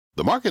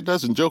The market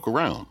doesn't joke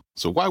around,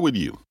 so why would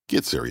you?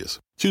 Get serious.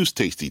 Choose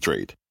Tasty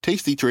Trade.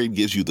 Tasty Trade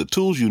gives you the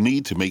tools you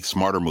need to make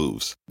smarter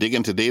moves. Dig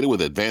into data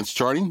with advanced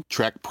charting,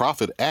 track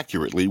profit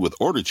accurately with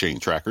order chain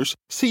trackers,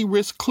 see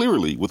risk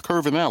clearly with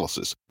curve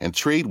analysis, and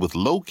trade with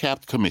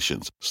low-capped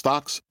commissions,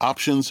 stocks,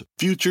 options,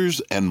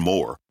 futures, and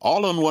more.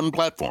 All on one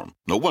platform.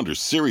 No wonder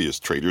serious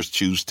traders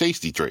choose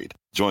Tasty Trade.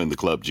 Join the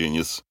club,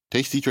 genius.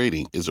 Tasty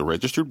Trading is a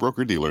registered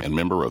broker-dealer and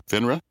member of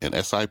FINRA and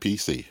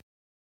SIPC.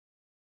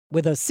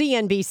 With a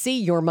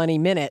CNBC Your Money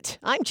Minute,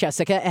 I'm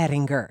Jessica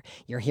Ettinger.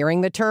 You're hearing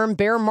the term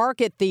bear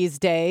market these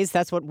days.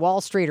 That's what Wall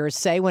Streeters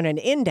say when an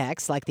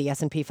index like the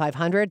S&P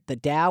 500, the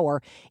Dow,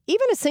 or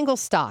even a single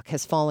stock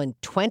has fallen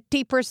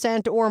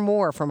 20% or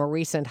more from a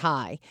recent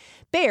high.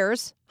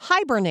 Bears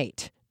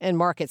hibernate, and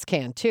markets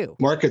can too.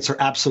 Markets are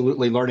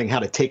absolutely learning how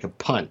to take a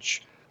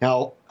punch.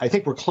 Now, I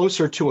think we're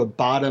closer to a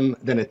bottom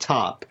than a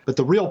top. But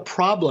the real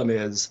problem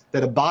is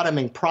that a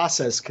bottoming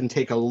process can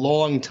take a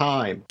long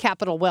time.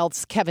 Capital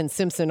Wealth's Kevin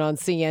Simpson on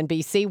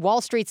CNBC. Wall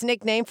Street's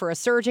nickname for a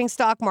surging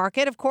stock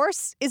market, of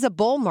course, is a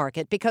bull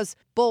market because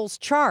bulls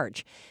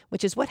charge,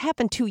 which is what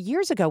happened 2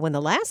 years ago when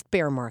the last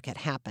bear market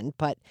happened.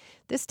 But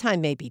this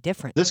time may be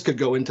different. This could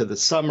go into the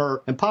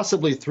summer and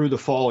possibly through the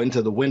fall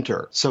into the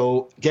winter.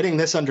 So getting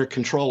this under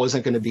control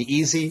isn't going to be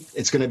easy.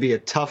 It's going to be a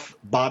tough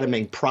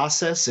bottoming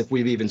process if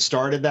we've even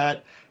started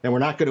that. And we're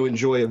not going to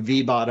enjoy a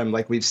V-bottom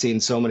like we've seen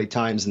so many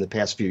times in the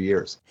past few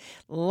years.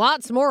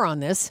 Lots more on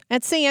this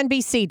at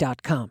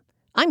CNBC.com.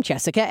 I'm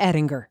Jessica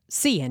Ettinger,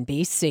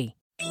 CNBC.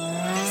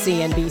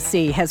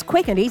 CNBC has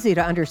quick and easy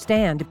to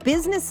understand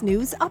business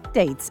news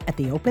updates at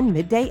the open,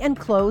 midday, and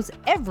close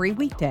every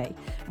weekday.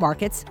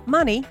 Markets,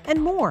 money,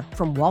 and more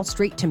from Wall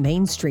Street to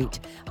Main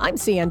Street. I'm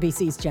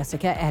CNBC's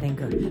Jessica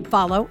Ettinger.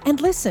 Follow and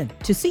listen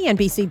to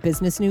CNBC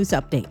Business News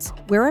Updates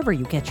wherever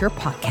you get your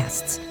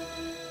podcasts.